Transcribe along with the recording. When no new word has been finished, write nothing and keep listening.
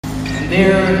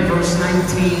there in verse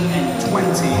 19 and 20.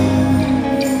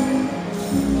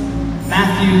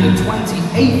 Matthew, the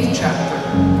 28th chapter,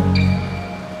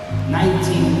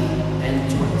 19 and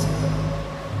 20.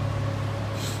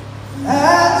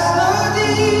 As the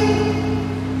deep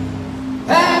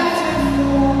panted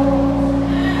for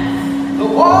the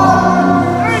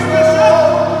waters of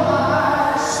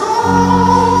my soul,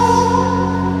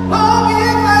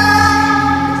 longing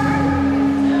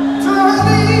after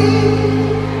thee.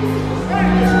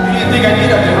 You didn't think I'd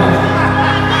get up there, huh?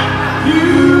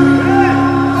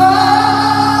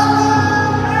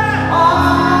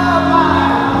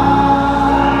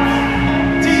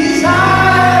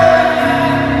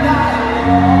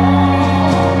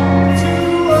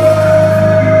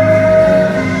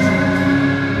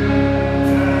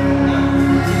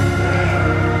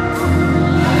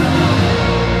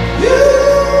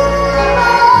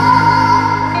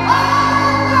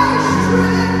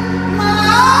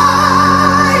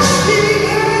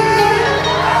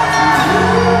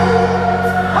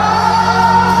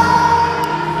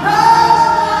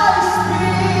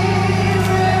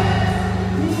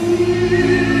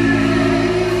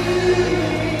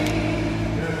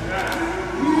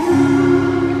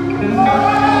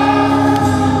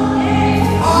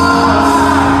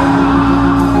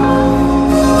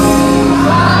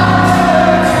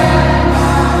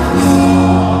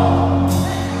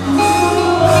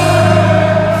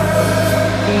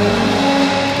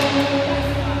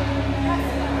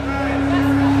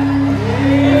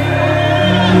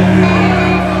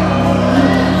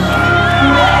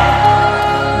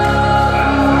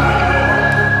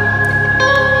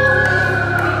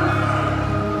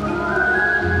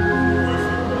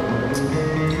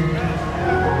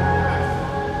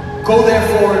 Go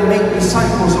therefore and make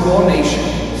disciples of all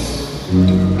nations,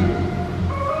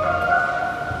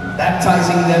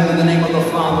 baptizing them in the name of the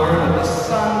Father, and of the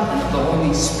Son, and of the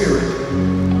Holy Spirit,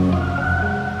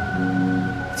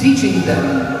 teaching them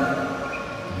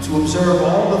to observe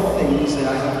all the things that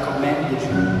I have commanded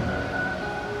you.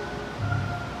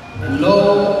 And lo,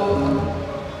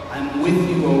 I'm with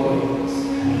you always,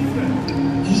 even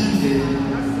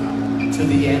to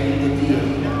the end of the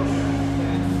age.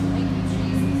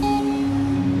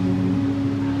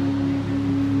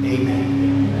 Amen.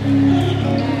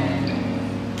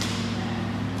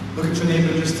 Look at your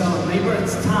neighbor and just tell him, neighbor,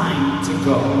 it's time to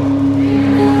go.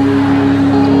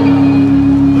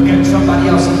 Look at somebody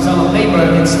else and tell them,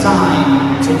 neighbor, it's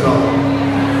time to go.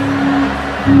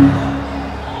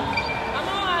 Come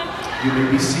on. You may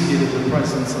be seated in the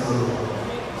presence of the Lord.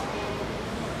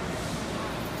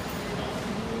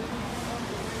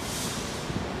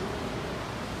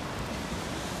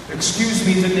 Excuse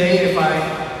me today if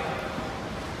I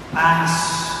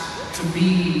asked to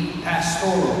be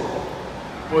pastoral,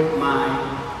 put my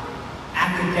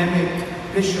academic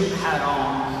bishop hat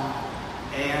on,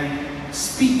 and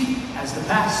speak as the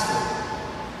pastor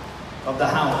of the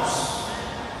house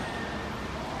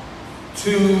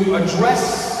to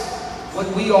address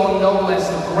what we all know as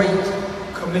the Great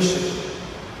Commission,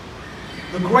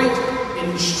 the Great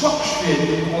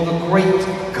Instruction, or the Great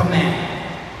Command.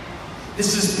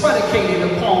 This is predicated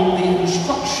upon the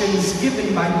instructions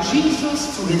given by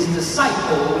Jesus to his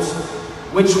disciples,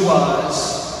 which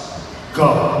was, go.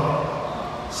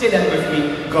 Say that with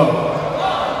me, go.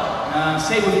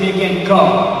 Say it with me again, go.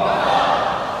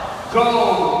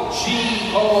 Go,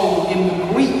 G-O, in the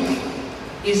Greek,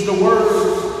 is the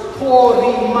word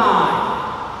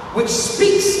porimai, which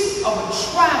speaks of a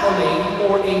traveling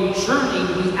or a journey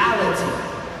reality.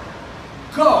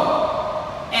 Go,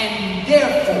 and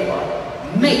therefore,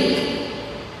 make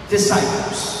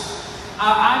disciples.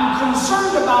 I'm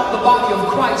concerned about the body of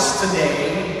Christ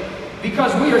today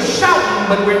because we are shouting,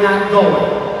 but we're not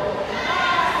going.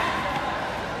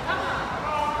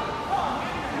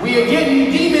 We are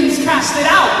getting demons casted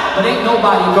out, but ain't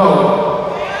nobody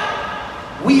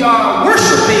going. We are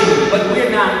worshiping, but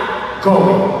we're not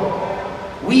going.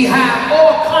 We have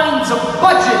all kinds of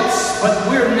budgets, but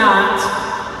we're not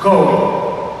going.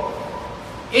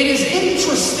 It is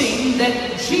interesting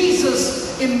that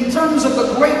Jesus, in terms of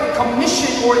the Great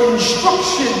Commission or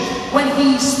instruction, when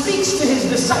he speaks to his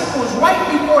disciples right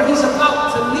before he's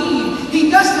about to leave,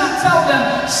 he does not tell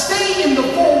them, stay in the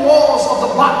four walls of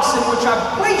the box in which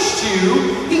I've placed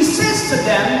you. He says to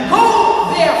them, go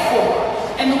therefore.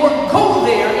 And the word go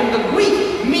there in the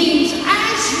Greek means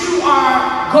as you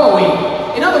are going.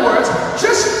 In other words,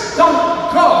 just don't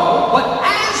go, but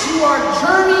as you are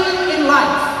journeying in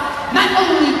life. Not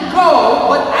only go,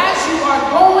 but as you are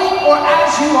going or as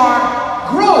you are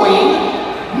growing,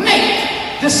 make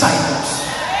disciples.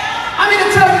 I'm going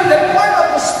to tell you that part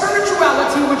of the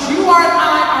spirituality which you and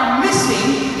I are missing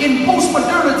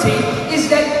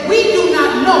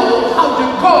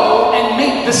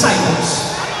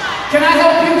Can I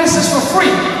help you? This is for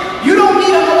free. You don't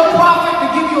need another prophet to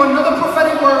give you another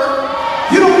prophetic word.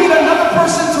 You don't need another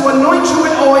person to anoint you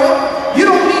with oil. You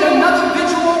don't need another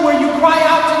vigil where you cry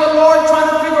out to the Lord trying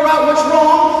to figure out what's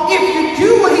wrong. If you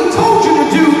do what he told you to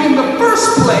do in the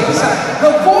first place,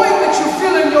 the void that you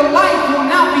feel in your life will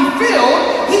now be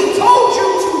filled. He told you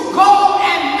to go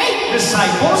and make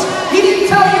disciples. He didn't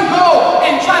tell you go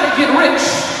and try to get rich.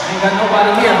 I ain't got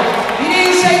nobody here. He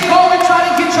didn't say go and try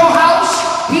to get your house.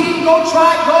 He didn't go and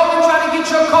try to get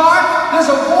your car.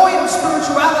 There's a void of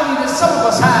spirituality that some of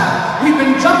us have. We've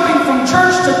been jumping from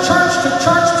church to church to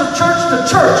church to church to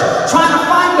church, trying to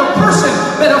find the person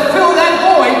that'll fill that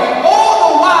void,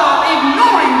 all the while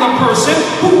ignoring the person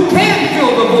who can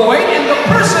fill the void, and the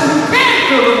person who can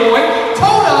fill the void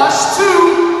told us to.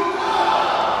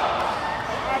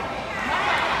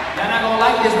 You're not going to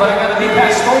like this, but I got to be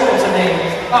pastoral today.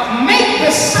 Make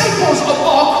disciples of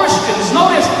all Christians.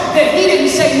 Notice that he didn't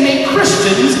say make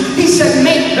Christians, he said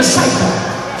make disciples.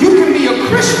 You can be a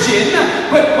Christian,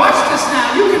 but watch this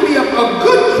now, you can be a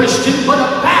good Christian, but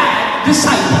a bad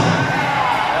disciple.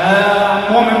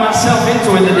 I'm warming myself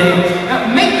into it today.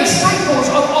 Make disciples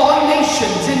of all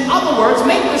nations. In other words,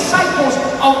 make disciples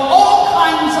of all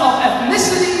kinds of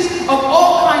ethnicities, of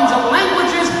all kinds of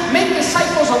languages, make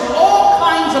disciples of all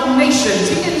kinds of nations.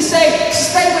 He didn't say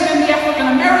stay within the African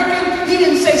American. He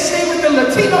didn't say stay with the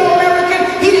Latino American.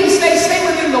 He didn't say stay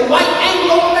within the white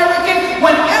Anglo American.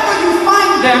 Whenever you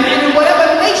find them and in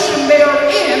whatever nation they are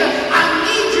in, I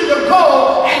need you to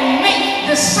go and make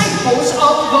disciples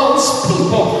of those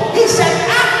people. He said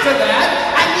after that,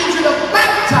 I need you to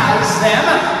baptize them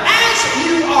as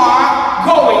you are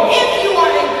going. If you are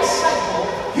a disciple,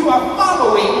 you are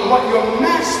following what your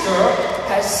master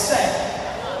has said.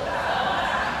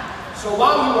 So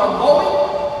while you are going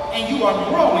and you are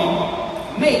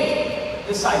growing, make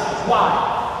disciples.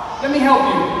 Why? Let me help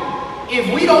you.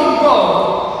 If we don't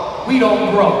go, we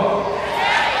don't grow.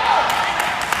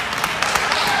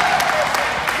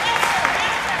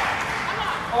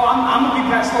 Oh, I'm going to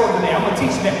be pastoral today. I'm going to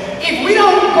teach them. If we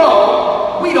don't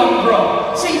go, we don't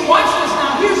grow. See, watch this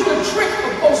now. Here's the trick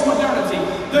of postmodernity.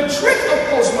 The trick of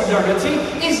postmodernity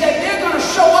is that they're going to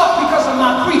show up because of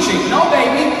my preaching. No,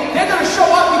 baby. They're going to show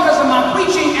up because of my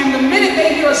preaching, and the minute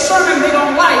they hear a sermon they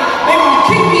don't like, they're going to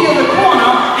kick me to the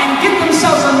corner and get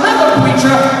themselves another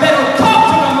preacher that'll talk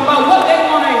to them about what they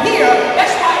want to hear.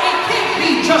 That's why it can't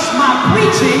be just my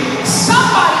preaching.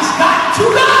 Somebody's got to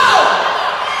go.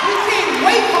 You can't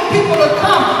wait for people to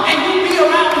come and you be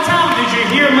around town. Did you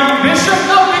hear my bishop?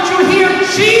 No, did you hear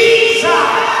Jesus?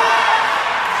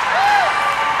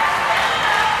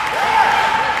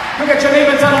 Look at your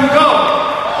neighbor and tell them go.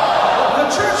 The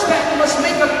church that must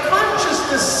make a conscious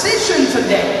decision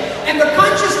today. And the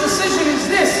conscious decision is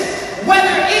this: whether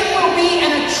it will be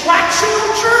an attractional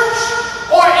church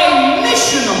or a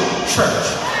missional church.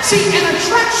 See, an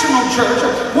attractional church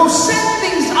will set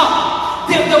things up.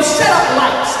 They'll set up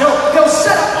lights. They'll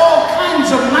set up all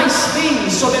kinds of nice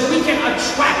things so that we can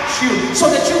attract you,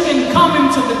 so that you can come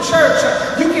into the church.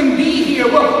 You can be here.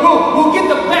 We'll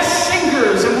get the best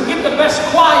singers, and we'll get the best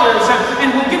choirs,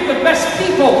 and we'll get the best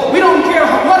people. We don't care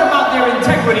what about their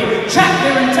integrity. Check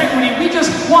their integrity. We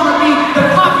just want to be the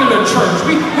popular church.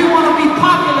 We want to be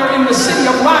popular in the city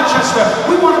of Rochester.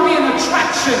 We want to be an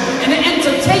attraction and an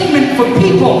entertainment for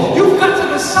people. You've got to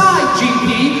decide,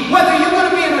 GP, whether you're going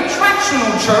to be an attractional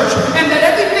church, and that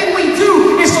everything we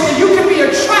do is so that you can be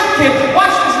attracted.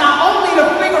 Watch this, not only to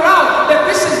figure out that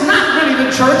this is not really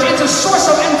the church, it's a source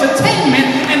of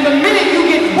entertainment, and the minute you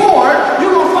get bored,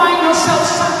 you will find yourself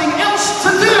something else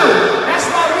to do. That's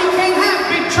why we can't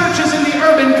have big churches in the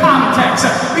urban context,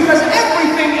 because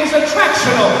everything is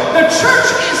attractional. The church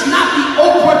is not the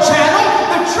Oprah channel.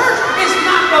 The church is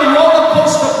not the roller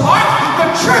coaster park. The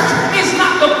church is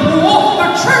not the pool.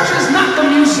 The church is not the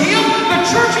museum. The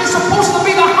church is supposed to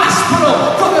be the hospital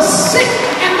for the sick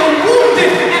and the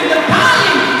wounded and the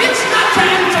dying. It's not to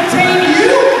entertain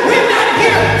you. We're not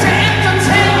here to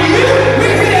entertain you.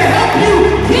 We're here to help you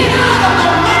get out of the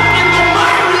muck and the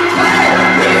miry clay.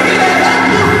 We're here to help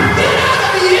you get out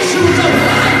of the issues of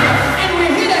life. And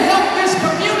we're here to help this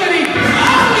community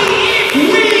only if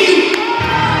we...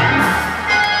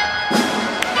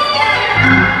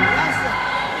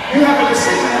 You have a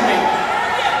decision to make.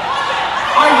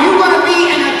 Are you going to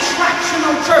be an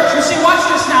attractional church? You see, watch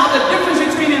this now. The difference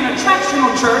between an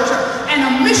attractional church and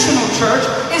a missional church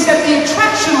is that the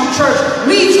attractional church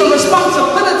leaves the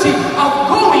responsibility of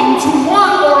going to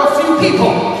one or a few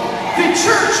people. The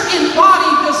church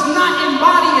does not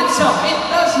embody itself. It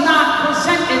does not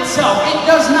present itself. It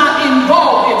does not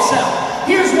involve itself.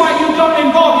 Here's why you don't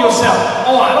involve yourself.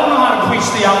 Oh, I don't know how to preach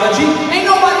theology. Ain't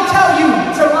nobody tell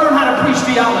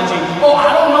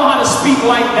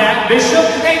like that, Bishop.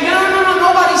 Hey, no,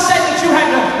 nobody said that you had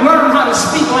to learn how to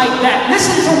speak like that.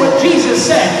 Listen to what Jesus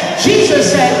said.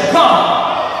 Jesus said, go.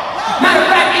 Matter of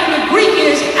fact, in the Greek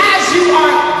is, as you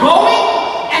are going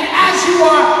and as you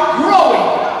are growing.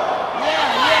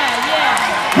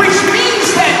 Which means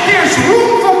that there's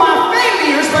room for my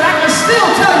failures, but I can still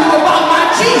tell you about my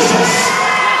Jesus.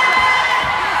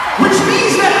 Which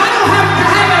means that I don't have to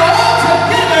have it all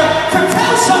together to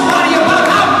tell somebody about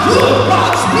how good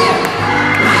God's been.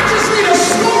 I just need a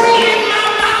story in my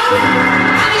mouth.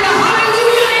 I need a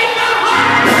hallelujah in my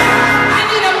heart. I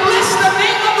need to bless the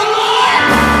name of the Lord.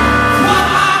 While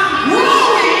I'm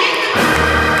growing,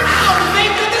 I'll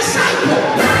make a disciple.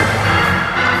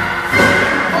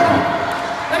 Hold on.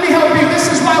 Let me help you.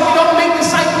 This is why we don't make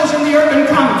disciples in the urban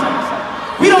context.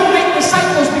 We don't make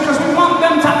disciples because we want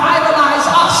them to idolize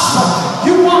us.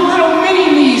 You want little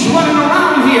mini-me's running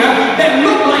around here that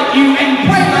look like you and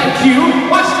pray like you.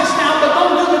 Watch this now, but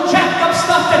don't do the jacked up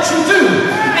stuff that you do.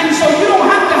 And so you don't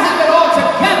have to have it all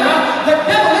together. The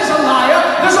devil is a liar.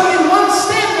 There's only one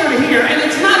standard here, and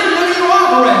it's not Emilio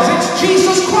Alvarez. It's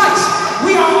Jesus Christ.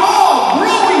 We are all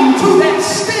growing to that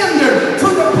standard, to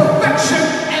the perfection.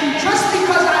 And just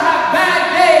because I have bad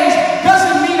days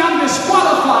doesn't mean I'm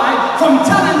disqualified from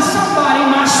telling somebody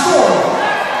my story.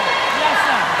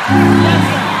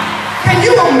 Can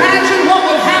you imagine what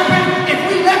would happen if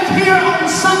we left here on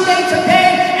Sunday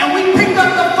today and we picked up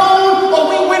the phone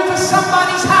or we went to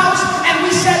somebody's house and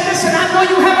we said, listen, I know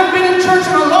you haven't been in church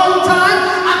in a long time.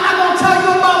 I'm not going to tell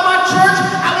you about my church.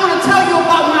 I want to tell you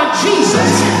about my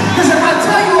Jesus. Because if I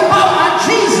tell you about my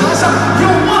Jesus,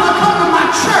 you'll want to come to my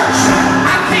church.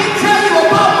 I can't tell you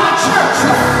about my church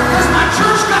because my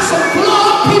church got some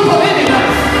flawed people in it.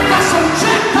 Got some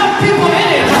jacked up people in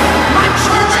it. My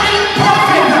church ain't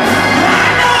perfect. I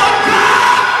know a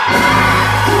God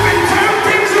who can turn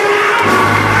things around.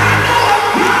 I know a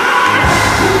God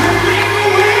who can make a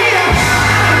way out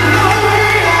of no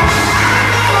way. I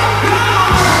know a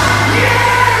God. Yeah!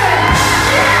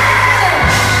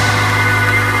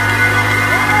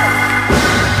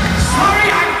 Sorry,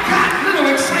 I got a little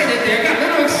excited there. Got a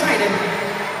little excited.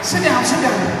 Sit down, sit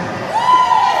down.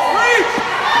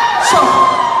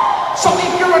 So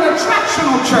if you're an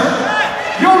attractional church,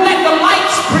 you'll let the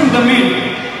lights bring them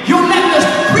in. You'll let the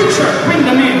preacher bring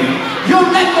them in. You'll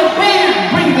let the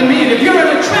band bring them in. If you're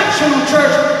an attractional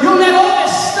church, you'll let all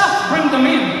this stuff bring them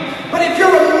in. But if you're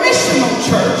a missional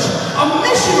church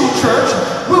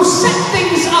will set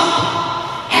things up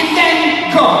and then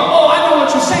go. Oh, I know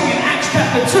what you're saying. Acts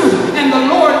chapter 2. And the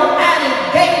Lord added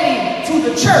daily to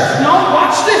the church. No,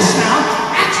 watch this now.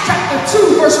 Acts chapter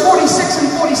 2, verse 46 and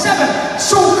 47.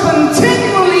 So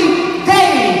continually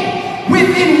daily,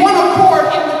 within one accord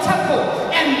in the temple,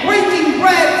 and breaking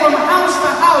bread from house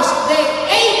to house, they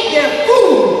ate their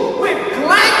food with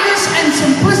gladness and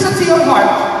simplicity of heart,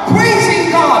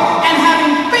 praising God and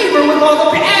having favor with all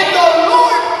the people. And the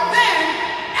Lord then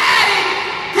added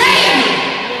daily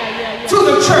to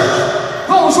the church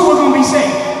those who are going to be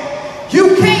saved.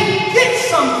 You can't get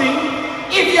something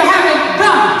if you haven't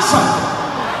done something.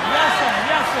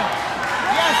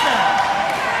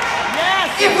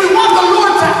 If we want the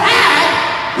Lord to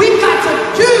add, we've got to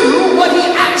do what He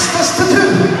asked us to do.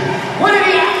 What did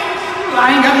He ask us to do?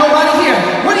 I ain't got nobody here.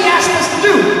 What did He ask us to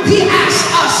do? He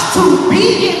asked us to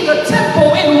be in the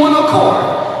temple in one accord.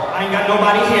 I ain't got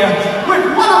nobody here. With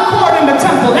one accord in the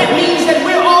temple. That means that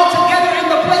we're all together in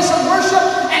the place of worship,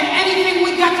 and anything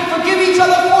we got to forgive each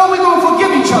other for, we're going to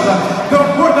forgive each other.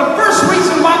 The first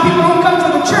reason why people don't come to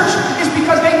the church is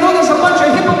because they know there's a bunch of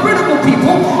hypocritical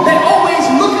people that always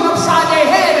looking upside their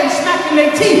head and smacking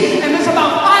their teeth. And there's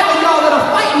about 5 of y'all that are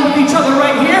fighting with each other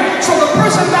right here. So the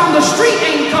person down the street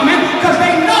ain't coming because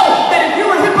they know that if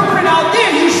you're a hypocrite out there,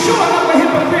 you sure enough a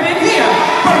hypocrite in here.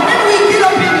 But when we get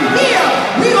up in here,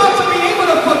 we ought to be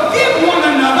able to forgive one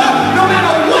another no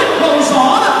matter what goes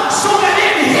on, so that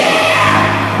in here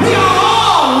we are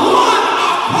all one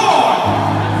accord.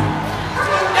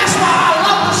 That's why I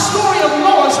love the story of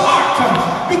Noah's Ark,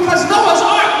 because Noah's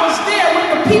Ark was there with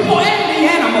the people and the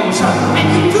animals. And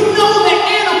you do know that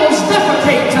animals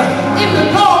defecate in the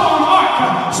doggone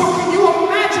ark. So can you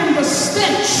imagine the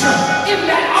stench in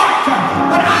that ark?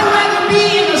 But I'd rather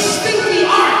be in a stinky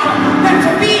ark than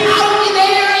to be out in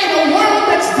there in a world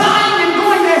that's dying and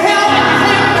going to hell in a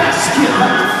handbasket.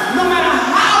 No matter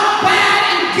how bad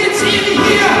it gets in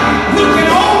here, we can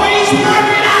always work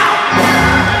it out.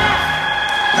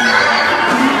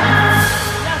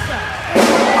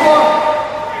 Or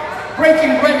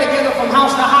breaking bread together from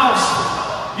house to house.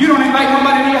 You don't invite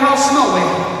nobody to your house, no way.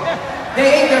 They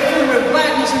ate their food with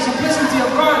gladness and simplicity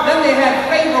of heart. Then they had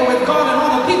favor with God and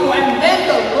all the people. And then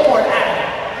the Lord added.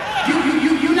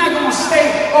 not going to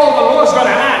stay, oh, the Lord's going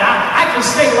to add. I can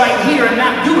stay right here and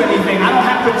not do anything. I don't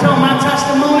have to tell my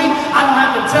testimony. I don't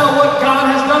have to tell what God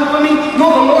has done for me.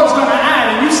 No, the Lord's going to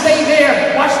add. And you stay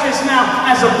there, watch this now,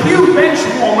 as a pew bench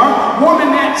warmer, warming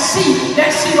that seat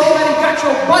already got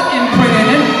your butt imprint in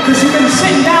it, because you've been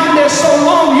sitting down there so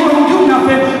long you don't do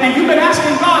nothing, and you've been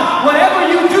asking God, whatever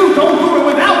you do, don't do it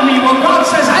without me. Well, God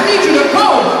says, I need you to go.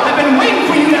 I've been waiting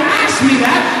for you to ask me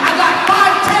that. I got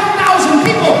 5,000, 10,000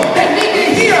 people that need to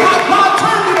hear how God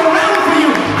turned it around for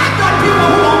you. I got people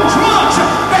who are on drugs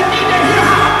that need to hear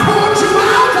how I pulled you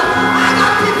out. I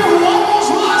got people who almost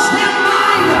lost their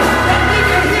mind that need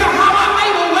to hear how I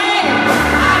made a way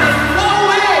out of no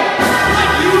way. But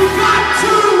you got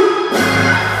to.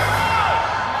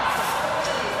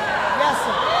 Yes,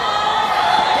 sir.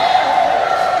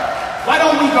 Why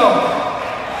don't we go?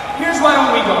 Here's why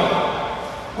don't we go.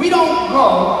 We don't go.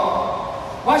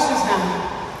 Watch this now.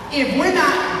 If we're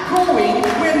not going,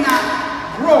 we're not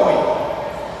growing.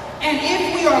 And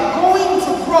if we are going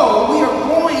to grow, we are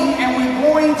going and we're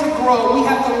going to grow. We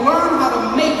have to learn how to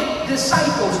make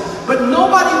disciples. But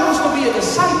nobody wants to be a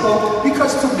disciple,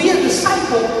 because to be a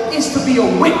disciple is to be a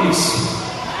witness.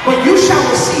 But you shall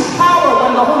receive power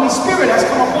when the Holy Spirit has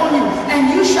come upon you,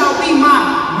 and you shall be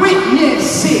my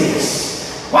witnesses.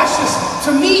 Watch this.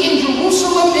 To me in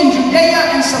Jerusalem, in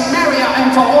Judea, and Samaria,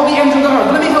 and to all the ends of the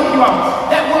earth. Let me help you out.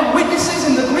 That word witnesses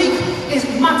in the Greek is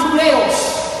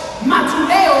matuleos.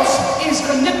 Matuleos is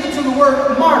connected to the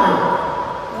word martyr.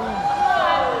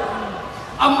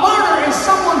 A martyr is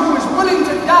someone who is willing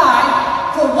to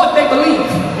die for what they believe.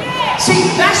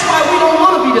 See, that's why we don't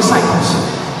want to be disciples.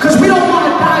 Because we don't want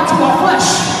to die to our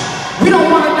flesh. We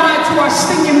don't want to die to our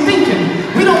stinking thinking.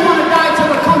 We don't want to die to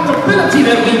the comfortability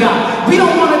that we got. We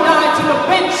don't want to die to the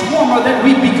bench warmer that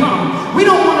we've become. We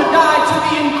don't want to die to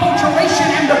the enculturation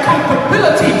and the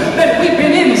comfortability that we've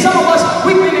been in. Some of us,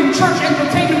 we've been in church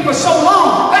entertainment for so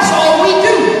long. That's all we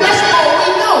do. That's all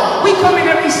we know. We come in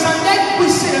every Sunday. We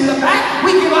sit in the back.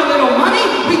 We give our little money.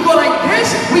 We go like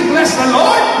this. We bless the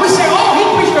Lord. We say, oh, he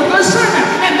preached a good sermon.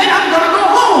 And then I'm going to go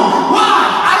home. Why?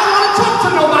 I don't want to talk to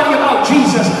nobody about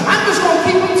Jesus. I'm just going to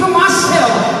keep him to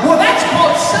myself. Well, that's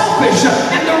called selfish.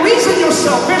 And the reason you're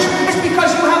selfish is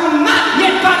because you have not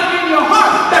yet got it in your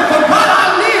heart that for God I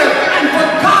live and for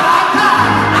God I die.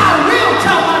 I will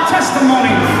tell my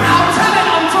testimony. I'll tell it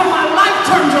until my life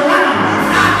turns around.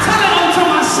 I'll tell it until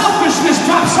my selfishness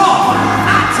drops off.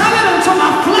 I'll tell it until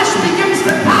my flesh begins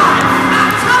to die.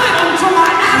 I'll tell it until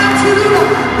my attitude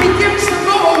begins to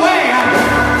go away.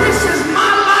 This is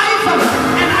my life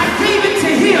and I gave it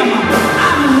to him.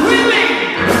 I'm willing.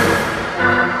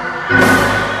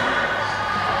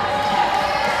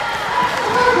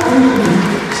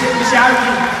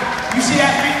 You see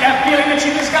that feeling that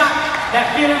you just got?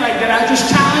 That feeling like that I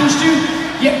just challenged you?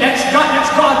 Yeah, that's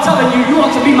God telling you, you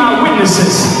ought to be my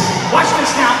witnesses. Watch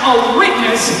this now. A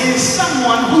witness is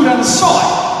someone who done saw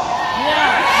it.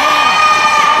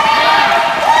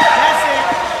 That's it.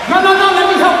 No, let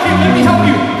me help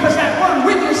you. Because that word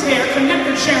witness there,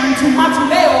 connected, Sharon, to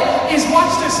matuleo, is,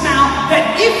 watch this now,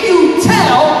 that if you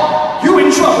tell, you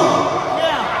in trouble.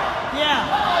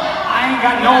 I ain't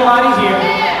got nobody here.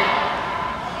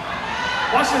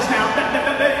 Watch this now.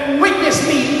 Witness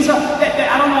means that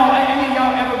I don't know, any of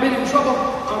y'all ever been in trouble?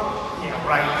 Yeah,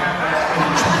 right.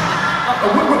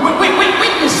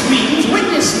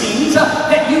 Witness means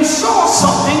that you saw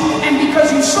something, and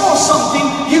because you saw something,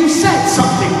 you said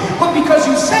something. But because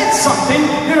you said something,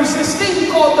 there's this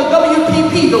thing called the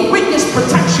WPP, the Witness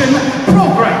Protection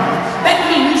Program. That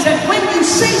means that when you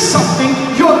say something,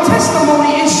 your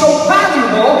testimony is so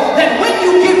valuable that when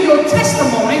you give your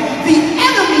testimony, the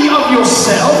enemy of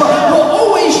yourself will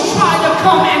always try to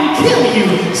come and kill you.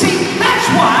 See, that's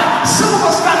why some of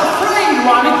us got afraid,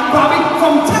 Robbie,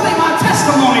 from telling our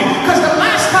testimony.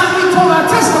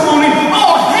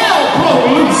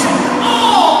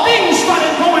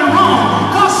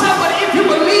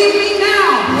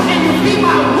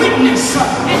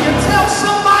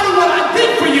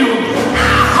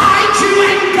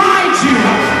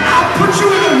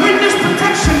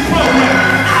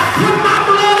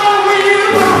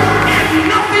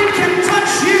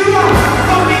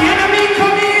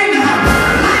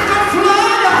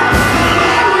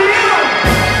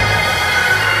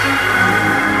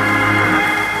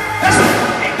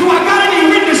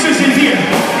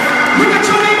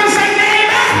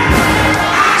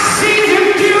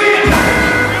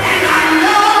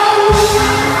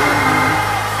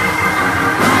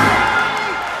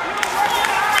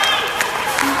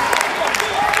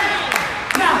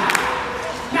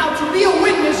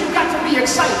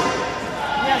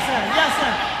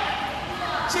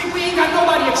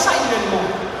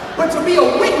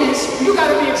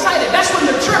 excited, that's when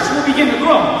the church will begin to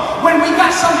grow. When we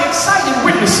got some excited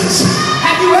witnesses.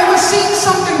 Have you ever seen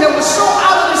something that was so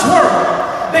out of this world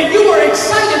that you were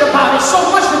excited about it so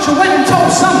much that you went and told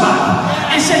somebody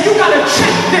and said, you gotta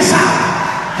check this out.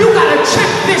 You gotta check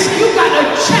this. You gotta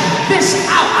check this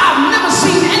out. I've never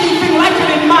seen anything like it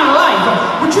in my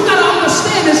life. What you gotta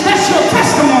understand is that's your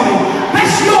testimony.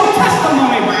 That's your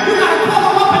testimony. You gotta call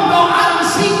them up and go, I've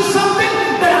seen something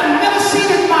that I've never seen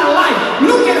in my life.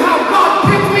 Look at how God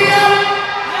picked me up,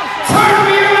 turned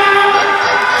me around,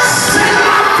 set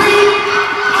my feet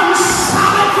on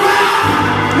solid ground.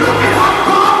 Look at how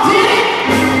God did it.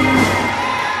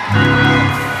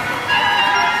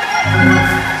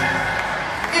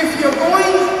 If you're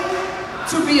going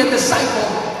to be a disciple,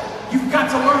 you've got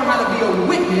to learn how to be a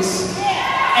witness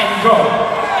and go.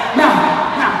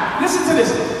 Now, listen to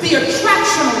this. The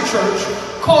attractional church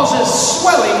causes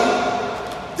swelling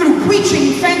through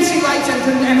preaching, fancy lights, and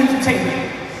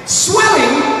entertainment.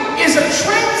 Swelling is a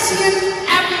transient,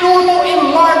 abnormal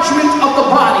enlargement of the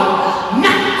body,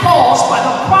 not caused by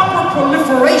the proper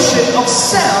proliferation of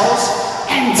cells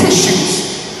and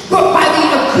tissues, but by the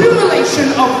accumulation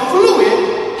of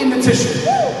fluid in the tissue.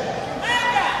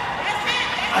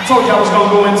 I told you I was going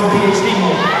to go into PhD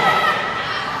mode.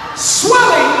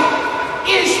 Swelling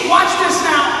is, watch this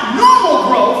now, normal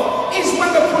growth is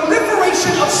when the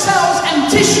proliferation of cells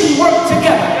and tissue work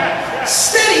together.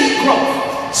 Steady growth.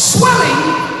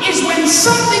 Swelling is when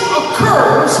something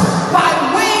occurs by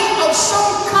way of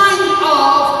some kind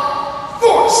of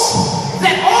force.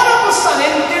 That all of a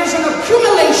sudden there's an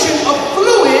accumulation of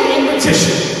fluid in the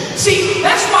tissue. See,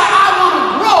 that's why I want to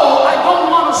grow, I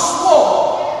don't want to swell.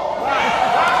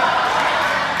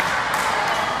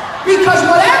 Because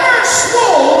whatever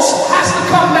swells has to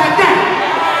come back down.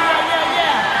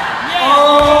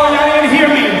 Oh, y'all didn't hear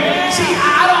me. See,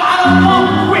 I don't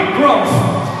want quick growth.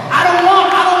 I don't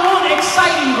want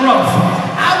exciting growth.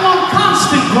 I want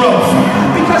constant growth.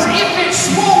 Because if it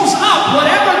swells up,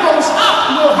 whatever goes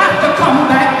up will have to come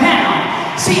back down.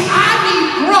 See, I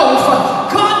need growth.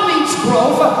 God needs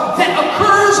growth that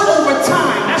occurs over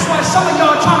time. That's why some of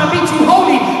y'all are trying to be too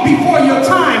holy before your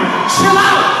time. Chill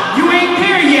out. You ain't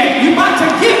there yet. You about to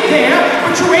get there,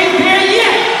 but you ain't there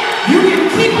yet. You can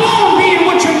keep on being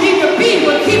what you need to be,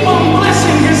 but keep on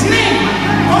blessing his name.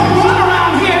 Don't run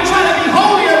around here and try to be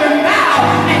holier than thou,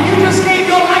 and you just gave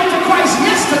your life to Christ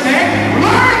yesterday.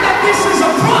 Learn that this is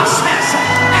a process,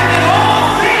 and that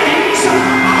all things are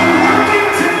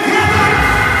working together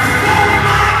for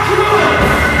my good.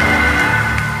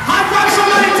 High five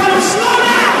somebody, tell them slow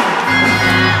down.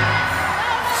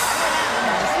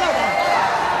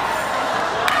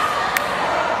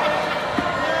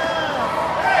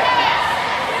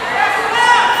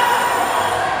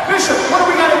 Bishop, what do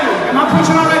we got to do? Am I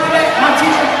preaching all right today? Am I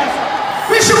teaching?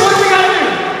 Bishop, what do we got to do?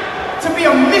 To be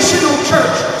a missional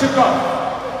church to go.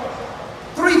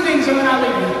 3 things and then I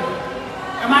leave you.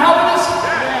 Am I helping us?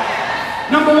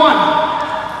 Number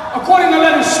 1, according to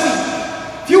Leonard Sweet,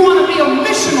 if you want to be a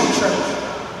missional church,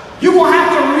 you will have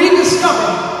to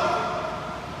rediscover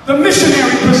the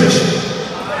missionary position.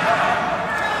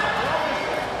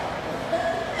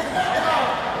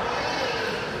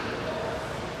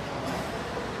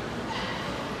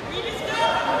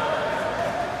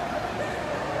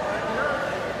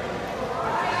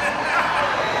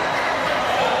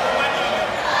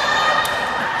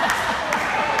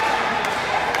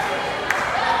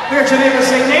 Look at your neighbor,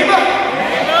 say, neighbor,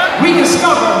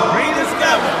 rediscover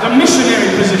the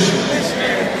missionary position.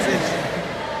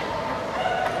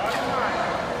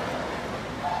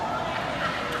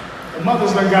 The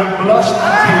mothers that got blushed.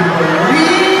 I can't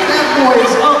believe that boy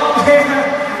is up there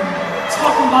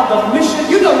talking about the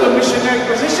mission. You know the missionary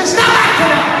position. Stop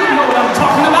acting out. You know what I'm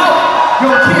talking about.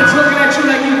 Your kids looking at you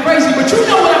like you're crazy, but you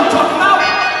know what I'm talking about.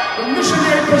 The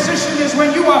missionary position is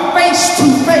when you are face to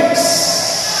face.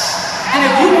 And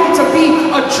if you want to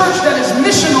be a church that is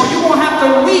missional, you won't have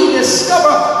to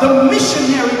rediscover the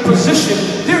missionary position.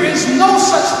 There is no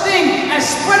such thing as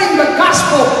spreading the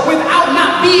gospel without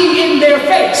not being in their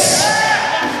face.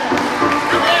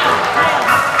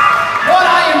 What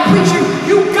I am preaching,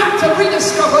 you've got to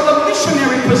rediscover the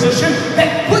missionary position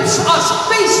that puts us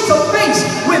face to face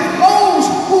with those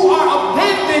who are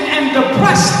abandoned and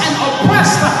depressed and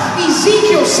oppressed.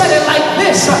 Ezekiel said it like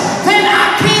this: then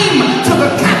I came to the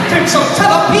captives of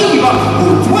Tel Aviv who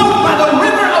dwelt by the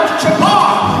river of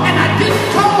Chebar, and I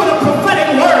didn't come with a prophetic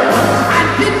word. I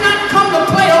did not come to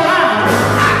play around.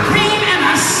 I came and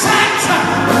I sat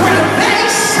where they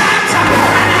sat,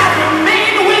 and I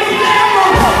remained with them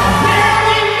there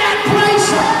in that place.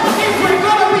 If we're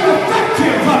going to be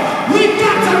effective, we've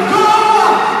got to go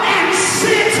and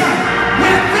sit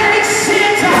where they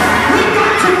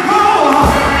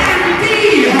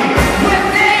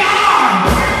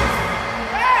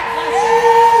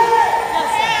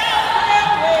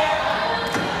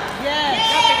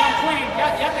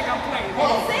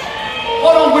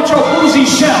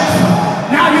shelf.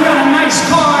 Now you got a nice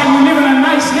car and you live in a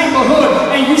nice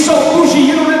neighborhood and you so bougie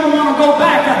you don't ever want to go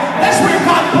back. That's where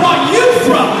God brought you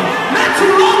from. Not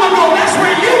too long ago, that's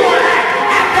where you were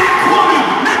at that corner.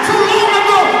 Not too long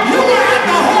ago, you were at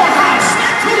the whorehouse.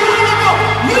 Not too long ago,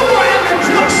 you were at the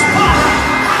drug spot.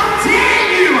 How dare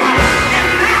you? And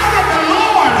now that the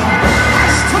Lord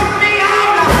has took me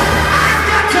out, I've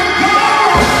got to go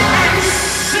and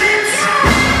sit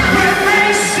where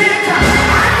they sit.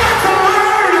 I've got to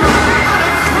learn how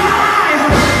to cry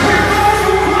with those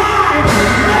who cry,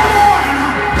 mourn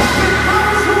with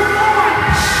those who mourn.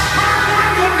 Hug on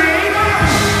your neighbor.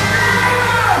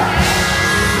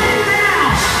 Sit down.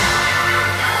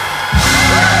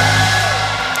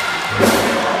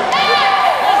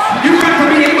 You got to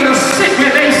be able to sit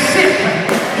where they sit.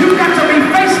 You got to be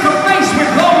face to face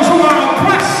with those who are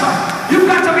oppressed. You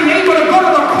got to be able to go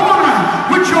to the corner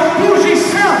with your bougie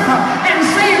self and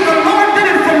say, if the Lord did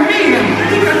it for me,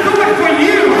 He can do it for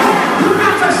you. You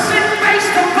got to sit face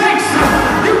to face.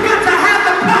 You got to have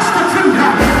the prostitute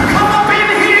come up in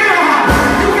here.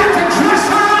 You got to dress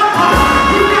her up.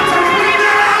 You got to clean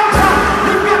her out.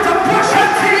 You got to brush her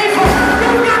teeth.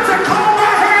 You got to comb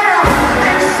her hair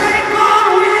and say, God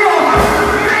will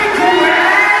make a way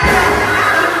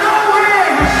out of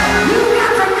nowhere. You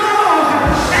got to go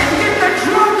and get the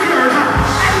drunkard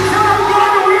and tell him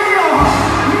God will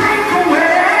make a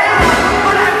way.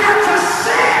 But I got to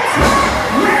sit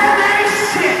where they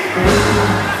sit.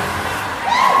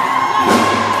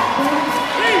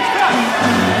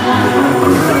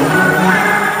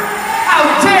 How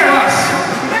dare us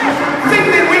think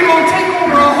that we're going to take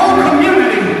over a whole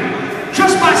community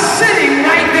just by sitting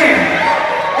right there.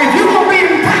 If you're going to be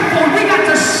impactful, we got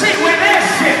to sit where they're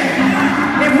sitting.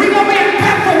 If we're going to be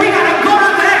impactful, we got to go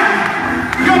to them.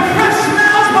 Your breath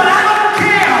smells, but I don't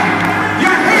care.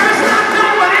 Your hair is not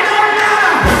done, but it don't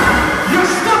matter. Your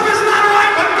stuff is not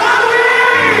right, but God will.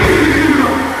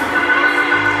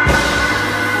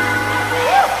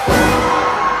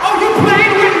 Oh, you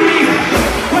played with me,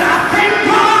 but I thank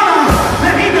God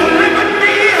that He delivered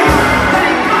me, that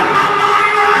He got my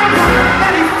mind right,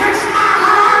 that He fixed my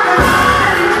heart,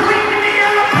 that He cleaned me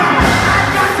up. I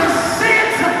got to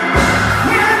sit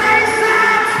where they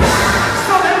sat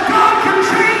so that God can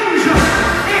change.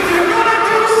 If you're gonna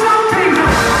do something,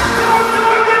 don't do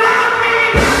it without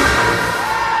me.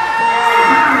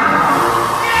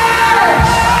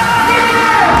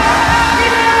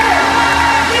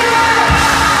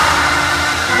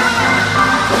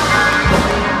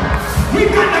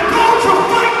 We've got to go to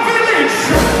Fight Village.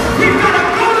 We've got to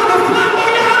go to the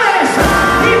Flamboyantes.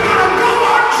 We've got to go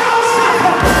on Joseph.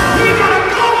 We've got to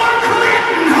go on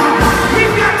Clinton.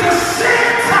 We've got to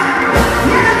sit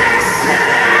where they're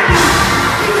sitting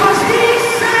because He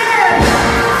said,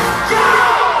 go.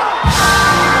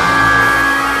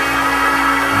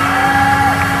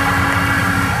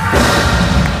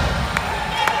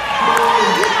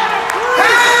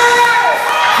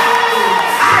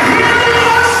 I hear the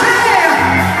Lord say,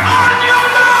 on your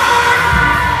mark,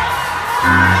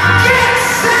 get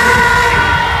set.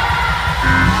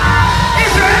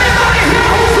 Is there anybody here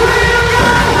who's ready to go?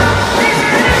 Is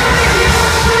there anybody here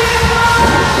who's ready to go?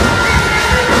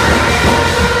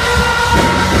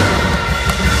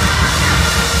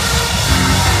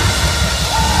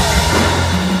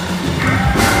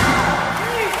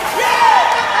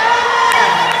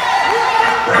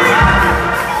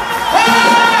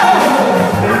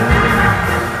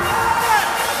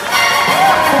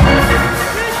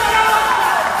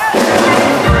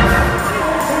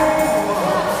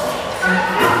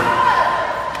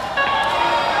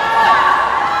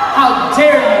 How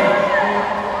dare you?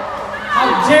 How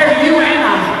dare you and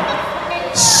I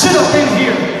sit up in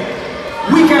here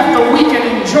week after week and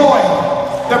enjoy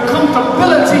the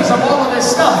comfortabilities of all of this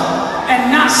stuff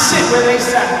and not sit where they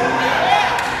sat?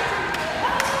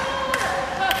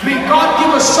 May God give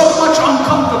us so much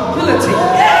uncomfortability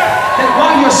that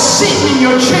while you're sitting in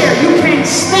your chair, you can't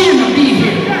stand to be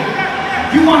here.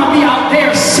 You want to be out there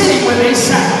sitting where they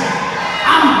sat.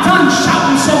 I'm done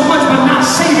shouting so much but not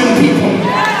saving people.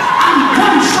 I'm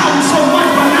done shouting so much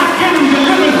but not getting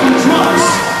delivered from drugs.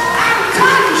 I'm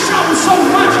done shouting so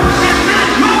much and not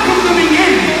welcoming them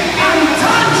in. I'm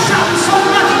done shouting so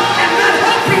much and not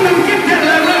helping them get their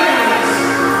deliverance.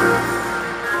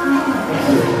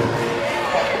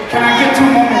 Can I get 2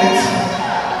 more minutes?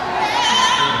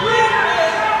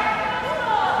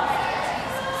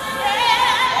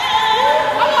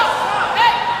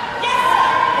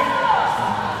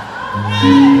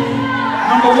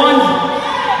 Number one,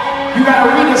 you got to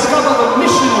rediscover the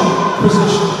missional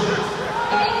position.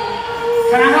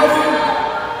 Can I help you?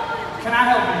 Can I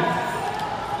help you?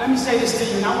 Let me say say this to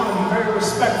you, and I want to be very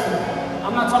respectful.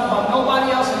 I'm not talking about nobody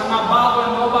else, and I'm not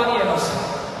bothering nobody else.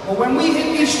 But when we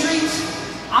hit these streets,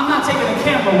 I'm not taking a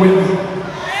camera with me,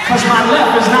 because my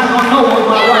left is not going to know what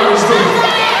my right is doing.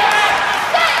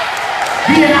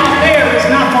 Being out there is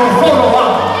not for a photo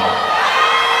op.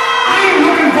 I ain't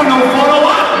looking for no photo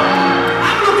op.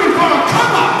 I'm looking for a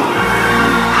come up.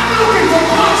 I'm looking for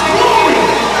God's glory.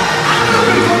 I'm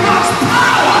looking for God's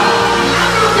power.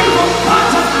 I'm looking for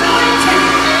God's anointing.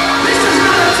 This is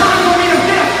not a time for me to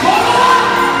get a photo op.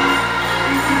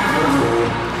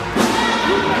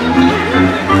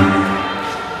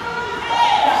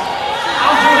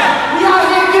 We out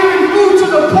here giving food to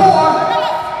the poor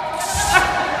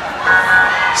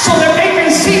so that they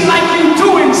can see like you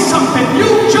doing something. You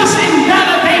just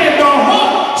invalidated the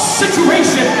whole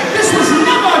situation. This was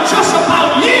never just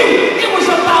about you. It was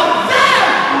about them.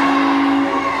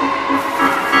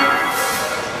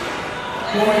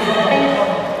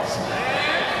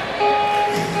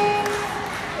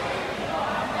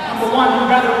 Number one, you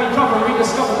got to recover,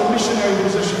 rediscover the missionary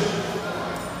position.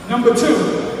 Number two,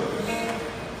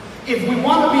 if we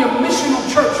want to be a missional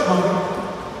church,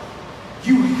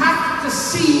 you have to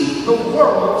see the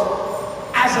world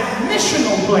as a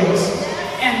missional place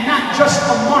and not just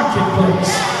a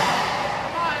marketplace.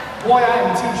 Boy, I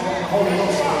am teaching the Holy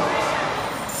Ghost.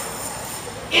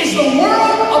 Is the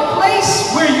world a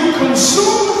place where you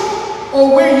consume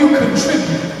or where you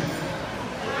contribute?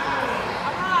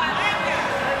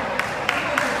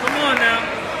 Come on now.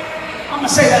 I'm going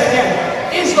to say that again.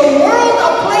 Is the world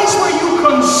a place where you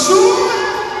consume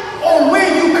or where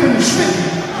you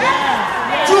contribute?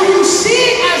 Do you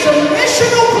see it as a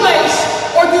missional place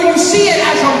or do you see it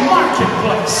as a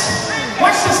marketplace?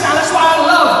 Watch this now. That's why I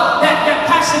love that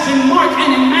passage in Mark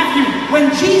and in Matthew when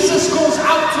Jesus goes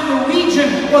out to the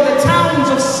region or the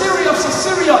towns of Caesarea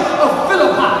of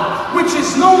Philippi, which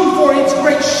is known for its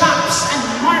great shops and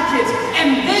markets.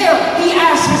 And there he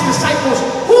asks his disciples,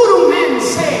 who do men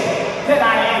say that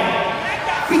I am?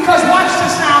 Because watch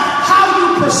this now, how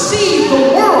you perceive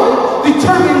the world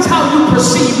determines how you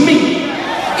perceive me.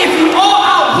 If you are all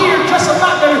out here just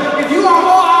about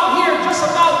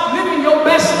living your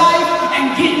best life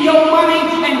and getting your money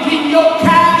and getting your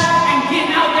cash and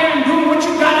getting out there and doing what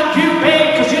you gotta do,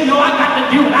 babe, because you know I got to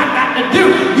do what I got to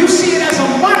do. You see it as a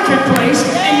marketplace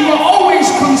and you are always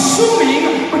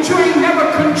consuming, but you ain't never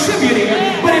contributing.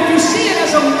 But if you see it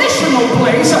as a missional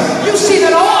place, you see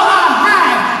that all I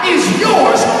have is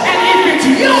yours, and if it's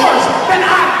yours, then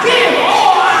I give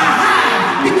all I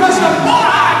have, because the more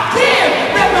I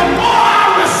give, then the more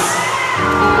I receive.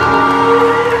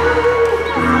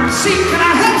 See, can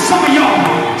I help some of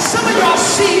y'all? Some of y'all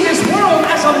see this world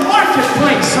as a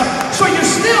marketplace, so you're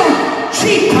still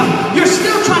cheap, you're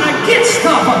still trying to get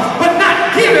stuff, but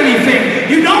not give anything.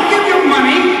 You don't give your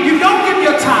money, you don't give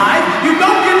your tithe, you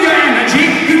don't give your energy,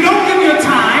 you don't give your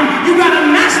time, you got a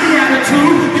nasty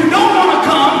attitude, you don't want to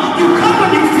come, you come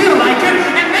when you feel like it,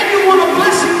 and then you want a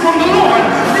blessing from the Lord.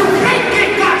 You can't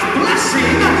get God's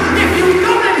blessing if you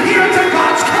don't adhere to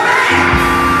God's command.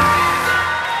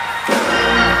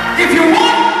 If you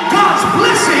want God's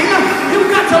blessing, you've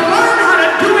got to learn how to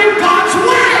do it God's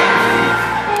way.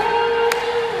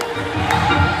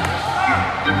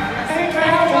 Hey, can I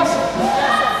help us?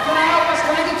 Can I help us?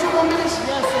 Can I get 2 more minutes?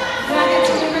 Yes, sir. Can I get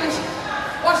 2 more minutes?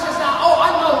 Watch this now. Oh, I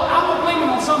know. I'm going to blame it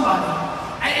on somebody.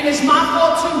 And it's my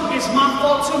fault too. It's my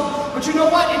fault too. But you know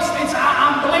what?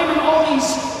 I'm blaming all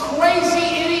these crazy,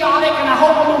 idiotic, and I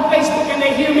hope I'm on Facebook and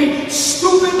they hear me,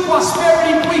 stupid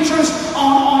prosperity preachers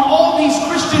on all these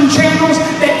Christian channels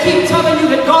that keep telling you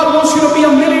that God wants you to be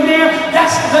a millionaire.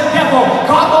 That's the devil.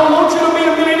 God don't want you to be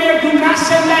a millionaire. Do not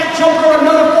send that joker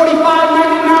another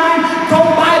 $45.99.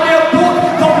 Don't buy their book.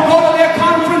 Don't go to their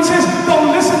conferences.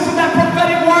 Don't listen to that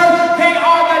prophetic word. They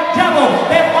are the devil.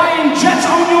 They're buying jets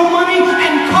on your money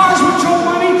and cars with your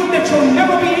money that you'll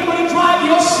never be able to drive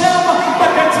yourself, but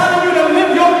they're telling you to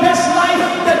live your best life.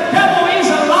 The devil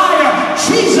is a liar.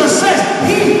 Jesus says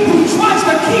he who tries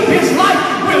to keep his life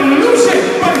will lose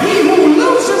it, but he who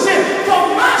loses it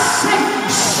for my sake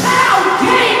shall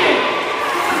gain it.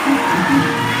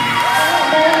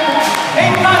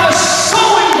 Amen.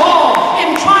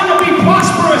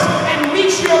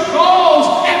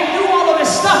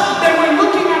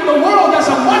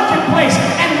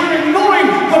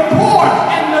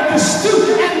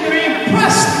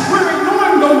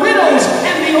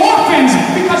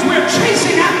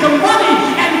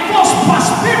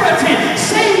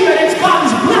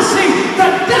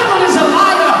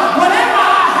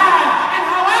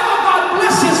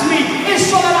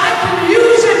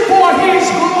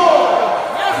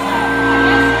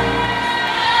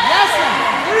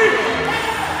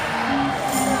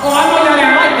 Oh, I know y'all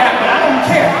didn't like that, but I don't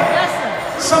care.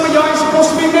 Some of y'all ain't supposed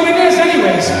to be millionaires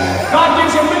anyways. God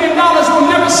gives you $1 million, we'll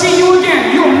never see you again.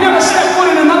 You'll never step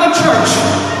foot in another church.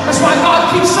 That's why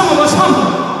God keeps some of us humble.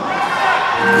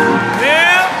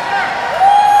 Yeah.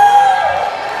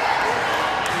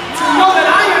 To know that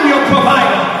I am your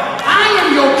provider. I am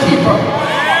your keeper.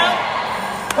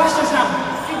 Watch this now.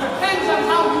 It depends on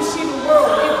how you see the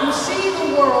world. If you see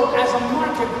the world as a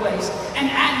marketplace and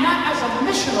not as a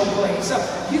missional place,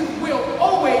 you will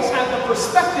always have the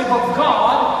perspective of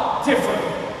God different.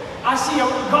 I see a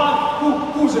God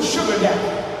who's a sugar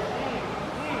daddy.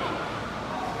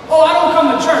 Oh, I don't come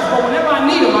to church, but whenever I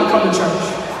need him, I come to church.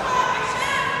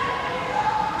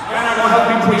 You're not going to help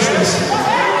me preach this.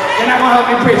 You're not going to help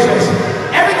me preach this.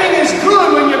 Everything is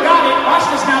good when you got it. Watch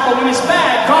this now, but when it's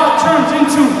bad, God turns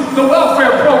into the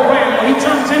welfare program, or he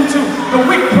turns into the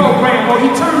WIC program, or he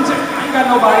turns it. I ain't got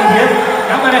nobody here.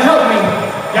 Y'all better help me.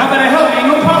 Y'all better help me.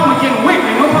 Ain't no problem with getting WIC.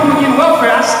 Ain't no problem with getting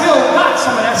welfare. I still got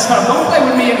some of that stuff. Don't play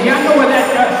with me in here. I know where that,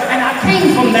 and I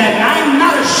came from that, and I'm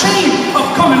not ashamed of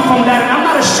coming from that, and I'm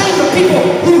not ashamed of people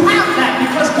who have that,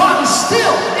 because God is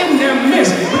still in their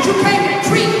midst. But you can't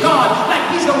treat God like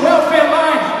he's a welfare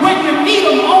line when you need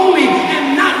him only,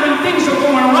 and not when things are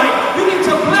going right. You need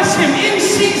to bless him in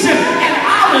season and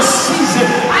out of season.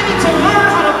 I need to learn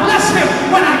how to bless him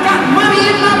when I got money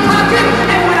in my pocket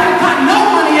and when I got no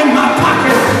money in my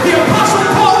pocket. The Apostle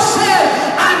Paul said,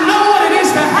 I know what it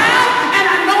is to have and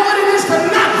I know what it is to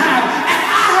not have. And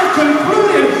I have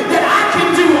concluded that I can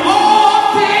do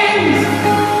all things.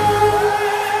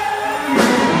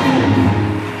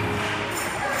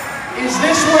 Is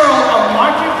this world a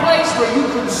marketplace where you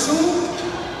consume,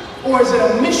 or is it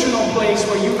a missional place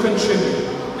where you contribute?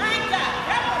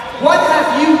 What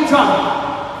have you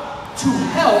done to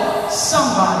help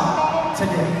somebody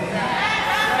today?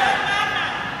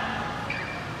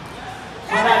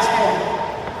 My last point,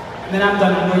 and then I'm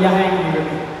done. I know y'all angry with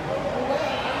me.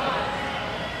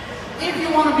 If you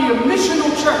want to be a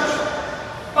missional church,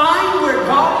 find where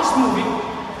God is moving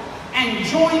and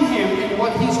join him in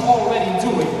what he's already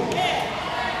doing.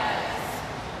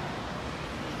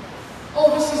 Oh,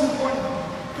 this is important,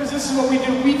 because this is what we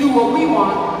do. We do what we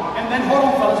want. And then, hold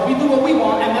on, fellas, we do what we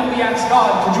want, and then we ask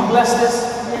God, could you bless this?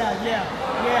 Yeah.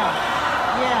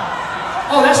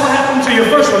 Oh, that's what happened to your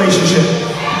first relationship.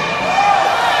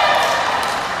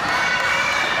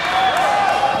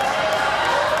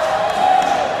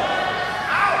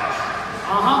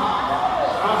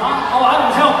 Oh, I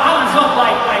done helped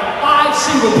like 5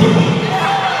 single people.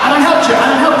 I done helped you.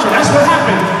 That's what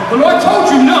happened. The Lord told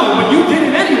you no, but you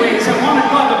did it anyways and wanted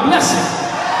God to bless it.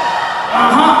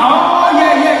 Oh,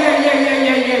 yeah.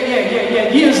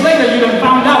 Years later, you done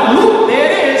found out, whoop,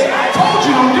 there it is. I told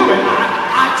you don't do it.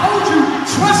 I told you,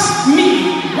 trust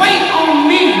me, wait on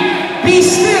me, be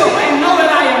still and know that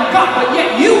I am God. But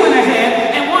yet you went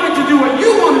ahead and wanted to do what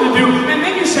you wanted to do, and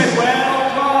then you said,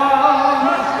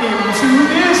 welcome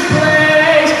into this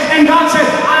place. And God said,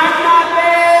 I'm not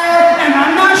there, and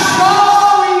I'm not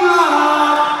showing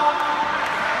up.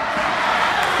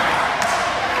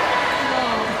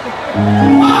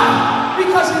 Why?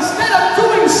 Because instead of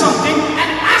doing something and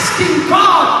asking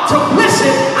God to bless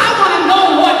it, I want to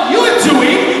know what you're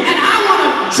doing, and I want to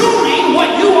join what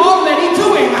you're already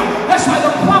doing. That's why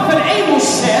the prophet Amos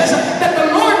says that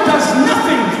the Lord does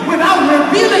nothing without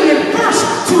revealing it first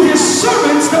to his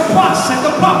servants, the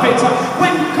prophets.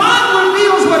 When God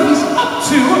reveals what he's up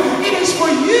to, it is for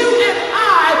you and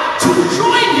I to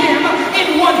join him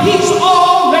in what he's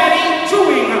already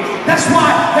doing. That's why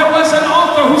there was an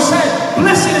author who said,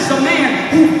 blessed is the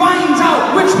man who finds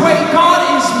out which way God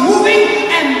is moving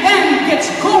and then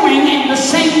gets going in the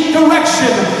same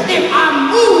direction. If I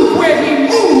move where he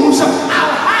moves, I'll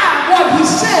have what he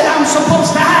said I'm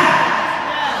supposed to have.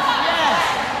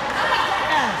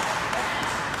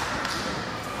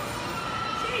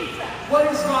 What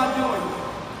is God doing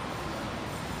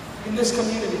in this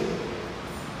community?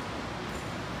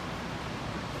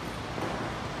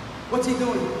 What's he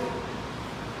doing?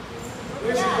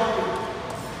 Where's he going?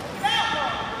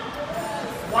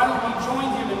 Why don't we join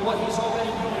him in what he's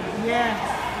already doing? Yes.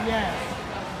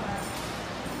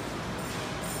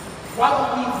 Why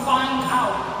don't we find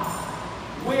out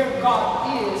where God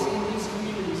is in these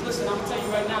communities? Listen, I'm going to tell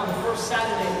you right now, the first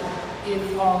Saturday in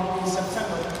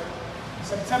September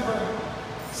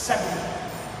 2nd,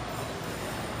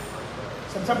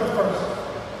 September 1st,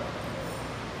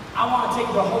 I want to take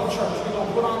the whole church. We're going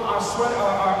to put on our sweater,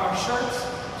 our shirts.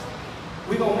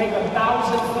 We're going to make 1,000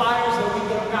 flyers that we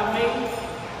got made.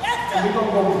 And we're going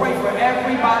to go pray for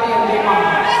everybody and their mom.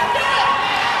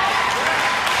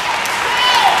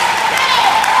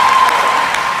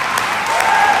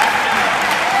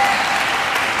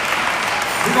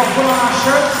 on our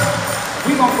shirts.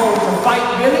 We're going to go to Fight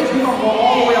Village. We're going to go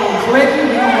all the way on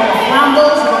Clinton. We're going to go to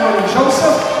Flambeau's. We're going to go to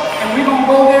Joseph. And we're going to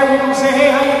go there. We're going to say,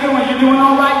 hey, how you doing? You doing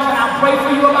all right? Can I pray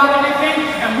for you about anything?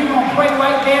 And we're going to pray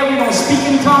right there. We're going to speak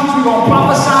in tongues. We're going to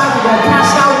prophesy. We're going to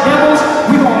cast out devils.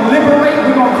 We're going to liberate.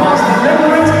 We're going to cause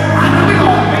deliverance. And we're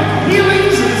going to make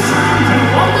healings and signs and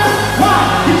wonders. Why?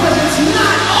 Because it's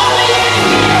not only in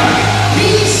here.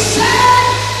 He said,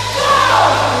 go!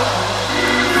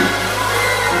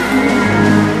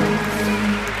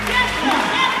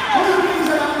 One of the things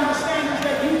that I understand is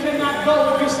that you cannot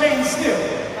go if you're staying still.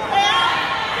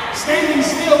 Standing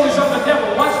still is of the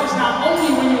devil. Watch this now.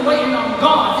 Only when you're waiting on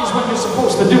God is when you're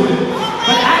supposed to do it.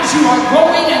 But as you are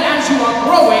growing and as you are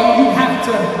growing,